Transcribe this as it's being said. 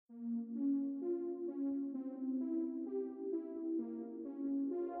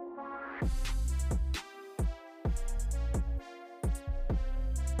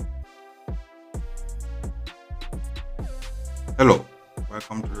Hello,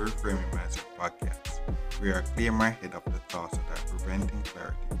 welcome to Reframing Mindset Podcast. We are clear my head of the thoughts that are preventing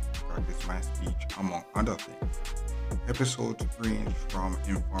clarity, practice my speech, among other things. Episodes range from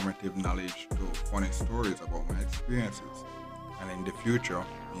informative knowledge to funny stories about my experiences, and in the future,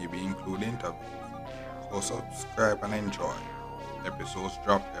 maybe include interviews. So subscribe and enjoy. Episodes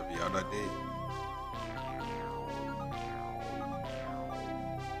drop every other day.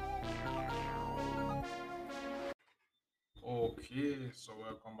 Okay, so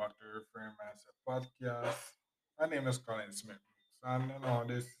welcome back to Reframe Mindset Podcast. My name is Colin Smith, and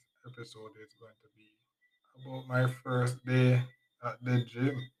this episode is going to be about my first day at the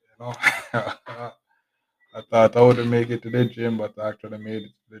gym. I thought I wouldn't make it to the gym, but I actually made it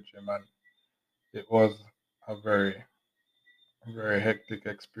to the gym, and it was a very hectic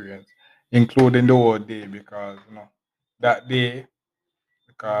experience, including the whole day because that day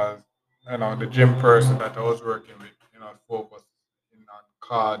because the gym person that I was working with, focused in on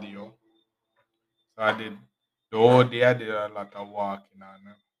cardio. So I did the whole day. I did a lot of walking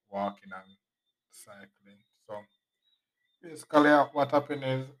and cycling. So basically, what happened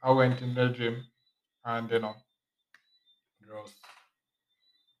is I went in the gym and just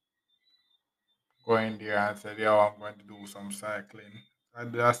going there and said, "Yeah, I'm going to do some cycling." I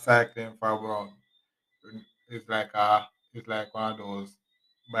did a cycling for about it's like a it's like one of those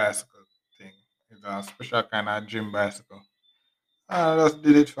bicycle thing. It's a special kind of gym bicycle. I just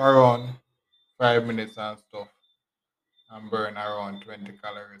did it for around 5 minutes and stuff and burn around 20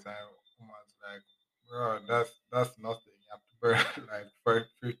 calories. I was like, bro, that's nothing. You have to burn like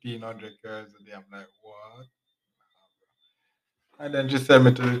 1,500 calories a day. I'm like, what? And then just send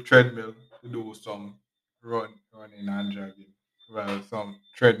me to the treadmill to do some running and jogging. Well, some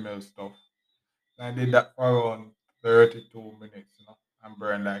treadmill stuff. I did that for around 32 minutes, and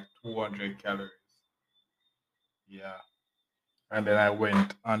burned like 200 calories. Yeah. And then I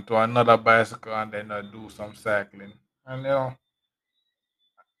went onto another bicycle and then I do some cycling. And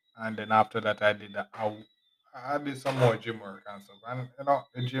and then after that I did I did some more gym work and stuff. And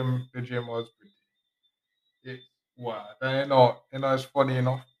the gym was pretty. It was. And it's funny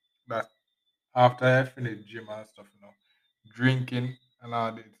enough that after I finished gym and stuff, drinking and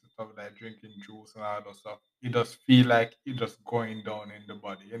all this stuff like drinking juice and all that stuff, it just feel like it just going down in the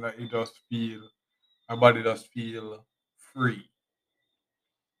body. It just feel my body just feel free.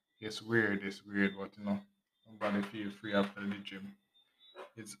 It's weird, but my body feel free after the gym.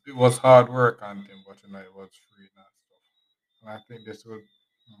 It was hard work and thing, but it was free and stuff. And I think this would,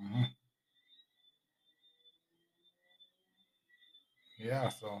 mhm. Yeah.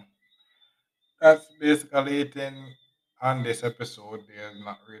 So that's basically it on this episode. There's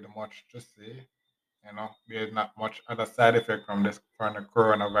not really much to say. There's not much other side effect from the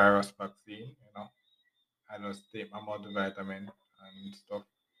coronavirus vaccine. I just take my multivitamin and stuff,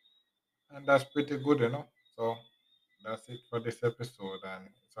 and that's pretty good. So that's it for this episode, and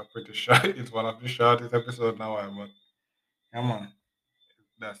it's a pretty short. It's one of the shortest episodes now, but come on,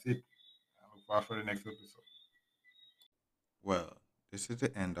 that's it. I look forward for the next episode. Well, this is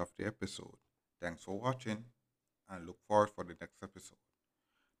the end of the episode. Thanks for watching and look forward for the next episode.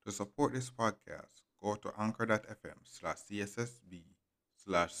 To support this podcast, go to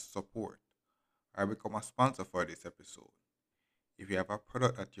anchor.fm/cssb/support or become a sponsor for this episode. If you have a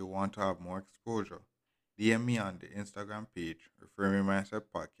product that you want to have more exposure, DM me on the Instagram page, Reframing Mindset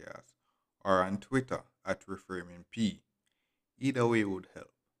Podcast, or on Twitter at ReframingP. Either way would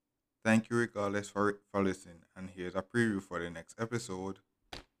help. Thank you regardless for listening, and here's a preview for the next episode.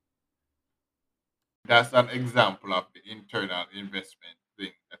 That's an example of the internal investment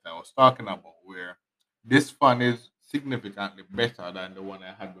thing that I was talking about, where this fund is significantly better than the one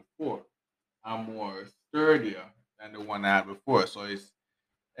I had before and more sturdier than the one I had before. So it's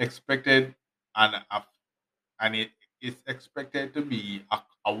expected and it's expected to be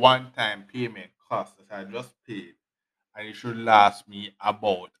a one-time payment cost that I just paid, and it should last me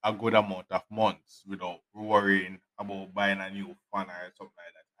about a good amount of months without worrying about buying a new phone or something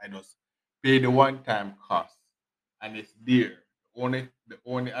like that. I just pay the one-time cost, and it's there. The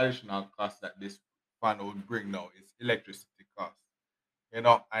only additional cost that this phone would bring now is electricity cost. And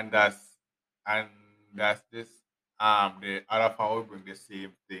that's this. The other phone will bring the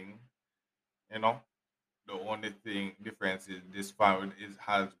same thing. You know, the only thing difference is this phone is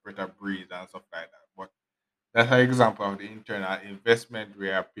has better breeze and stuff like that. But that's an example of the internal investment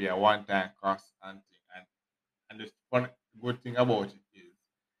where I pay a one-time cost and thing. And the fun good thing about it is